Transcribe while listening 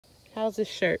How's this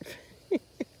shirt?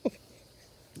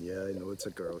 Yeah, I know it's a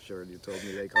girl shirt. You told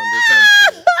me like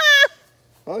 100 times.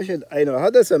 How should I know? How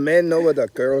does a man know what a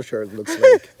girl shirt looks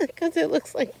like? Because it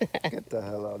looks like that. Get the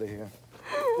hell out of here.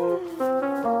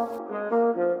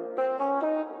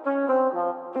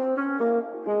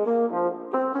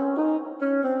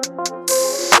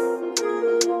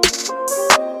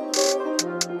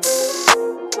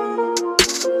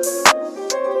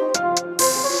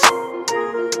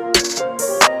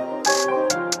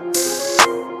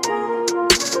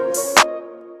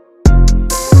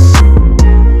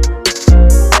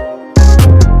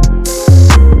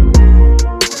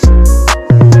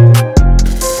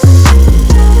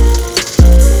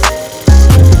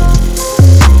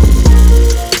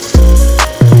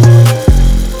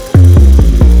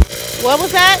 What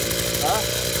was that?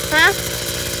 Huh?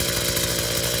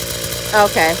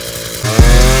 Okay.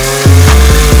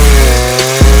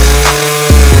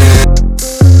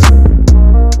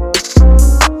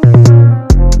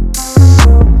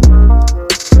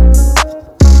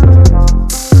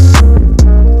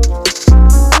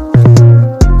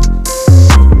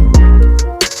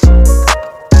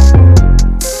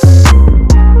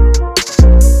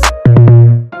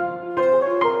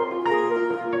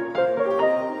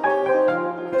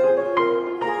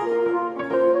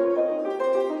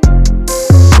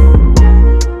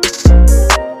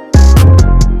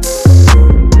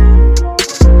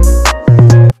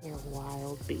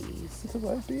 It's a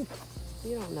white bee.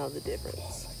 You don't know the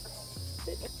difference.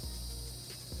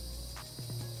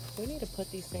 We need to put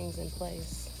these things in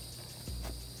place.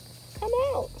 Come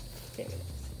out. There it is.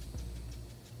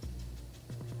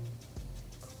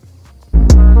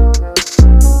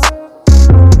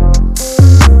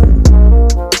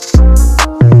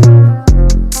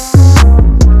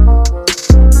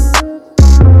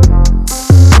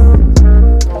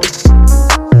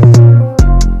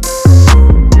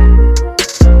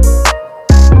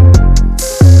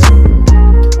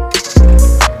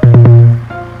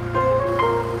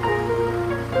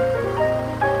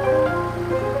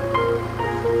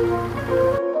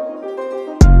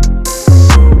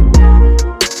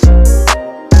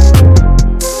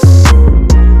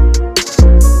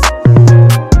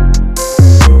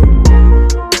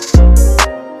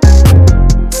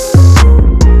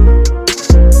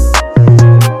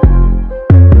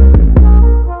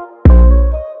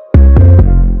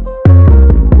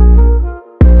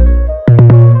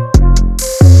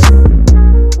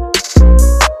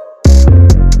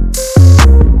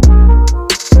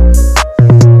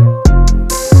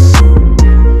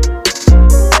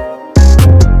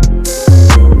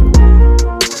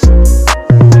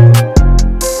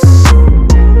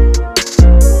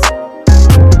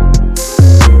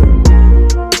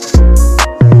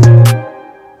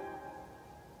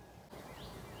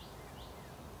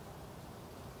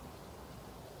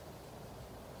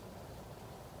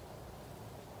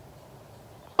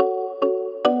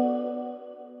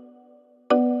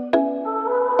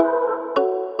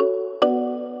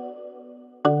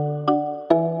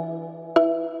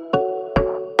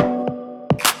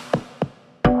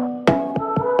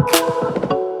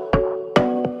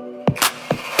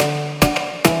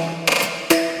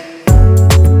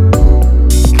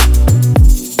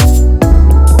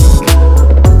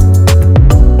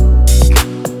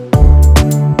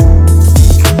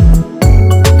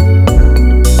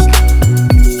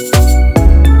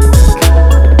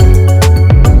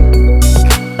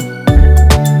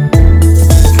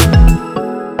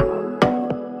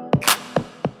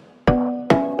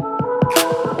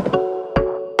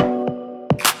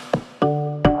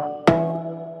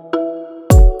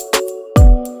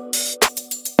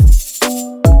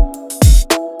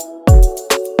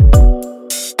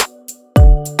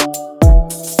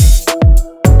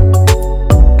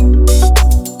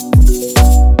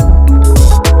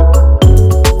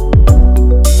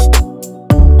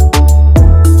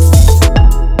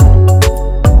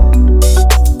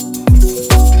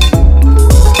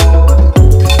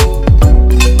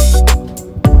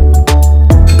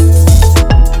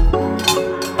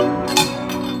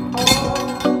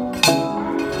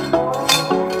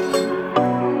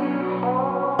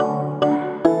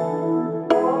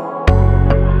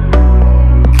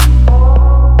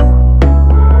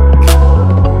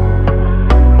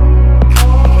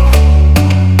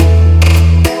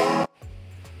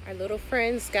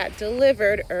 Friends got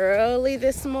delivered early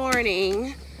this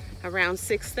morning around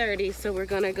 6:30, so we're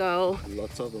gonna go.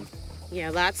 Lots of them. Yeah,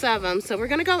 lots of them. So we're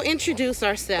gonna go introduce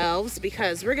ourselves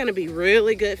because we're gonna be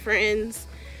really good friends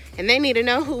and they need to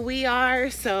know who we are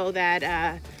so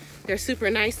that they're super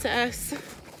nice to us.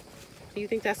 Do you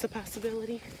think that's a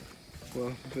possibility?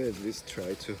 Well, we at least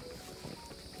try to.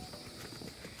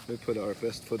 We put our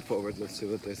best foot forward. Let's see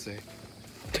what they say.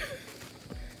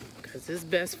 Because his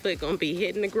best foot gonna be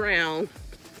hitting the ground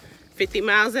 50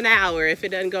 miles an hour if it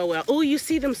doesn't go well. Oh, you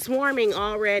see them swarming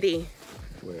already.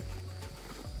 Where?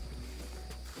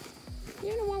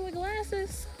 You're the one with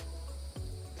glasses.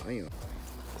 Damn.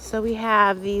 So we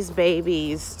have these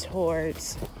babies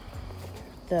towards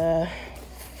the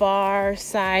far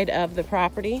side of the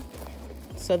property.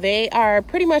 So they are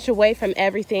pretty much away from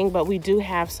everything, but we do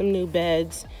have some new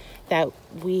beds that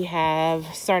we have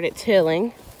started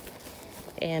tilling.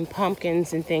 And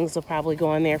pumpkins and things will probably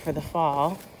go in there for the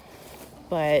fall.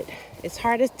 But it's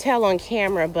hard to tell on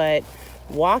camera, but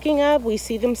walking up, we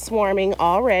see them swarming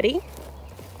already.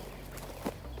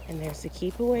 And there's the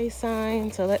keep away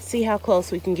sign. So let's see how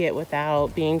close we can get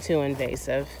without being too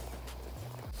invasive.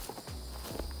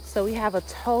 So we have a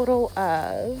total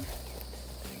of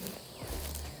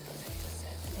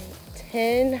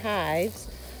 10 hives.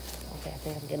 Okay, I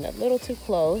think I'm getting a little too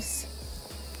close.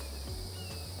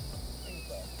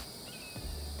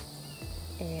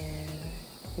 And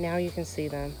now you can see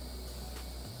them.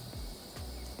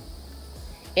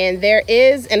 And there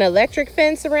is an electric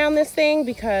fence around this thing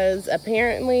because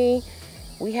apparently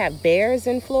we have bears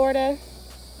in Florida.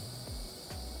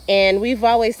 And we've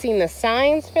always seen the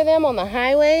signs for them on the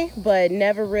highway, but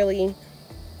never really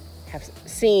have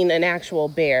seen an actual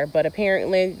bear. But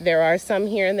apparently there are some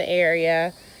here in the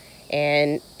area.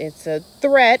 And it's a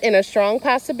threat and a strong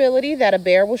possibility that a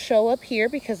bear will show up here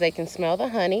because they can smell the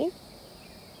honey.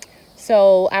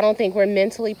 So I don't think we're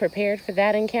mentally prepared for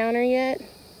that encounter yet.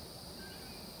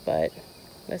 But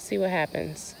let's see what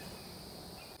happens.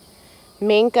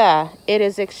 Minka, it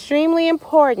is extremely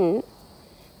important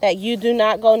that you do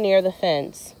not go near the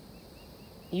fence.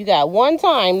 You got one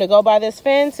time to go by this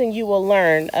fence and you will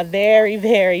learn a very,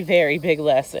 very, very big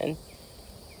lesson.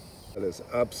 That is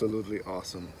absolutely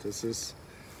awesome.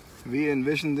 We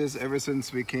envisioned this ever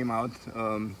since we came out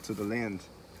to the land.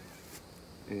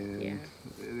 And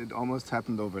it almost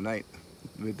happened overnight.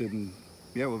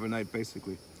 Overnight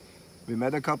basically. We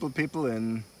met a couple people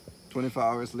and 24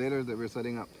 hours later they were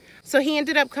setting up. So he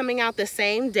ended up coming out the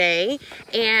same day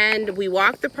and we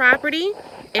walked the property.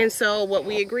 And so what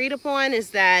we agreed upon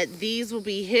is that these will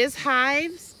be his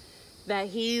hives, that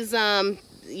he's,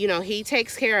 he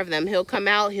takes care of them. He'll come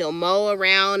out, he'll mow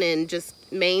around and just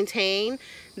maintain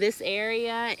this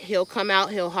area. He'll come out,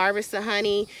 he'll harvest the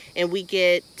honey, and we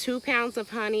get 2 pounds of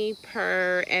honey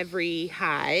per every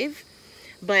hive.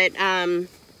 But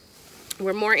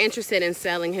we're more interested in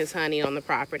selling his honey on the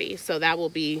property, so that will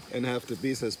be... And have the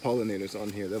bees as pollinators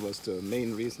on here. That was the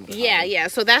main reason. Yeah,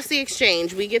 so that's the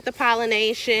exchange. We get the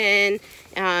pollination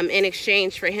in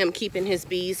exchange for him keeping his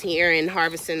bees here and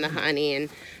harvesting the honey and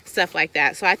stuff like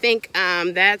that. So I think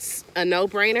that's a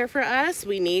no-brainer for us.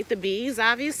 We need the bees,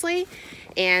 obviously.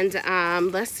 And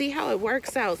let's see how it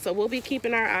works out. So we'll be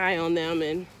keeping our eye on them.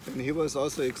 And he was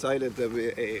also excited that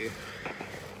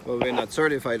we're not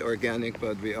certified organic,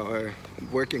 but we are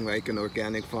working like an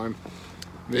organic farm.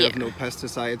 We have no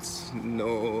pesticides,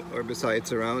 no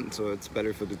herbicides around, so it's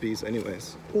better for the bees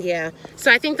anyways. Yeah,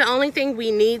 so I think the only thing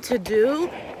we need to do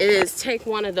is take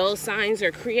one of those signs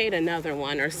or create another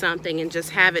one or something and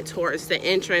just have it towards the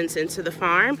entrance into the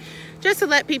farm, just to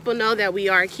let people know that we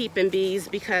are keeping bees,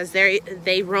 because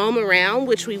they roam around,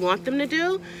 which we want them to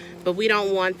do, but we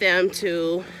don't want them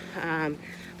to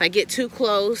get too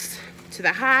close to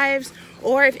the hives,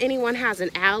 or if anyone has an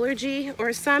allergy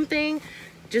or something,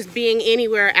 just being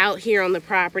anywhere out here on the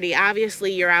property.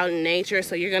 Obviously you're out in nature,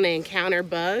 so you're going to encounter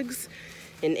bugs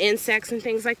and insects and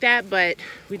things like that, but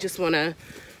we just want to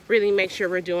really make sure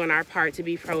we're doing our part to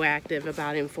be proactive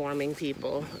about informing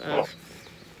people of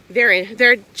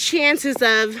their chances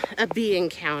of a bee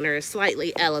encounter is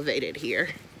slightly elevated here.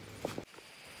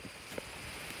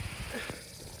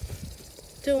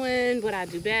 Doing what I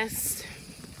do best,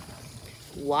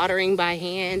 watering by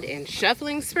hand and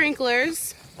shuffling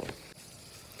sprinklers.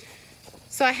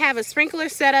 So I have a sprinkler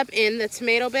set up in the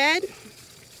tomato bed,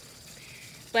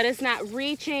 but it's not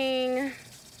reaching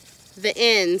the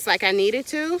ends like I needed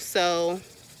to. So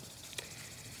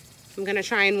I'm gonna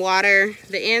try and water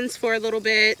the ends for a little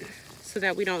bit so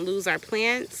that we don't lose our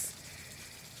plants.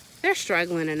 They're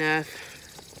struggling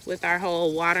enough with our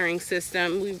whole watering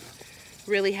system. We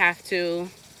really have to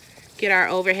get our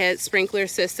overhead sprinkler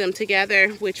system together,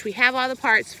 which we have all the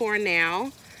parts for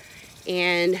now.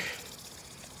 And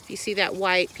you see that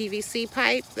white PVC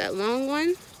pipe, that long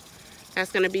one?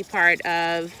 That's going to be part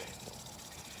of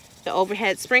the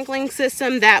overhead sprinkling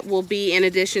system. That will be in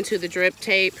addition to the drip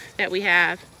tape that we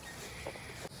have.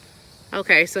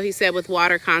 Okay, so he said with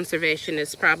water conservation,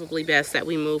 it's probably best that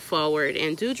we move forward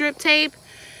and do drip tape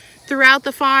throughout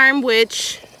the farm,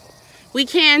 which we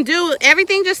can do.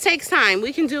 Everything just takes time.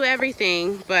 We can do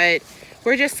everything, but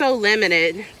we're just so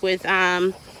limited with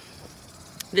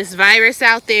this virus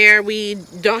out there. We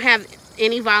don't have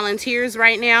any volunteers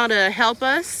right now to help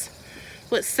us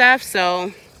with stuff,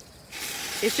 so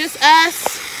it's just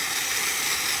us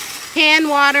hand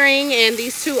watering and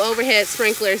these 2 overhead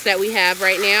sprinklers that we have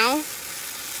right now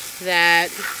that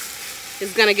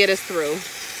is gonna get us through.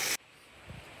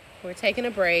 We're taking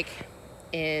a break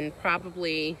in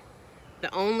probably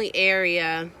the only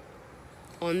area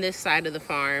on this side of the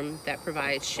farm that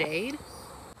provides shade.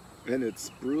 And it's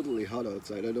brutally hot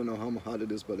outside. I don't know how hot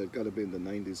it is, but it gotta be in the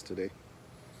 90s today.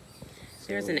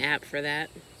 There's an app for that.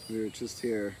 We're just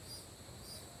here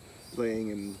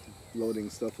playing and loading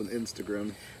stuff on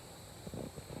Instagram.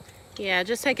 Yeah,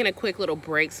 just taking a quick little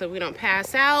break so we don't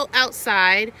pass out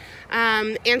outside.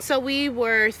 And so we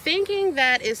were thinking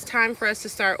that it's time for us to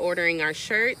start ordering our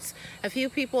shirts. A few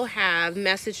people have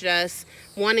messaged us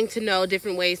wanting to know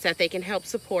different ways that they can help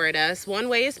support us. One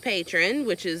way is Patreon,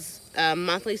 which is a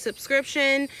monthly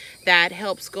subscription that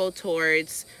helps go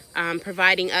towards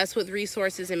providing us with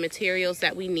resources and materials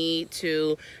that we need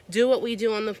to do what we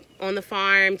do on the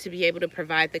farm, to be able to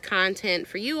provide the content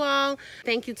for you all.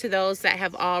 Thank you to those that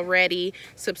have already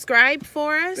subscribed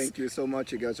for us. Thank you so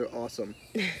much. You guys are awesome.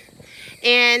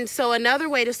 And so another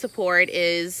way to support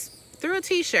is through a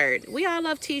t-shirt. We all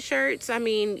love t-shirts. I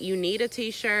mean, you need a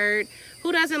t-shirt.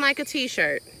 Who doesn't like a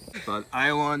t-shirt? But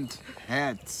I want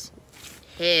hats.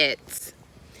 Hats.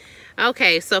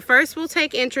 Okay, so first we'll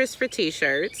take interest for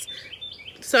t-shirts.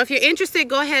 So if you're interested,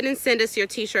 go ahead and send us your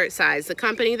t-shirt size. The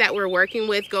company that we're working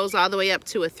with goes all the way up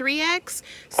to a 3X.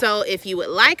 So if you would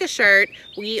like a shirt,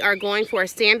 we are going for a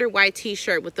standard white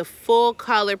t-shirt with the full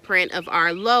color print of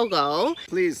our logo.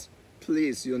 Please,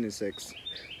 please, unisex.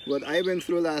 What I went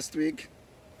through last week,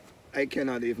 I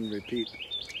cannot even repeat.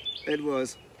 It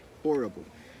was horrible.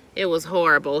 It was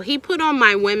horrible. He put on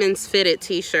my women's fitted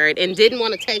t-shirt and didn't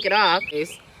want to take it off.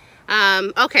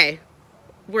 Okay,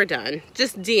 we're done.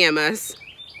 Just DM us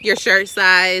your shirt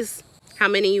size, how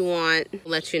many you want,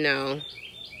 let you know.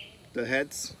 The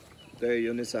hats, they're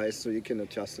unisized, so you can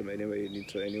adjust them any way you need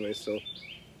to anyway, so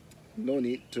no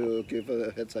need to give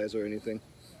a head size or anything.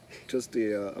 Just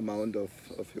the amount of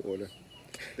your order.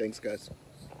 Thanks, guys.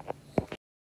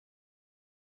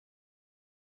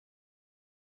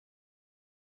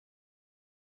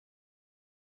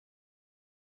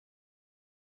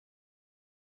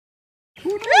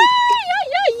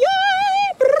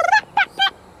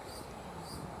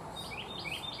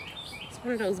 It's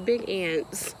one of those big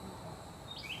ants.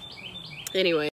 Anyway.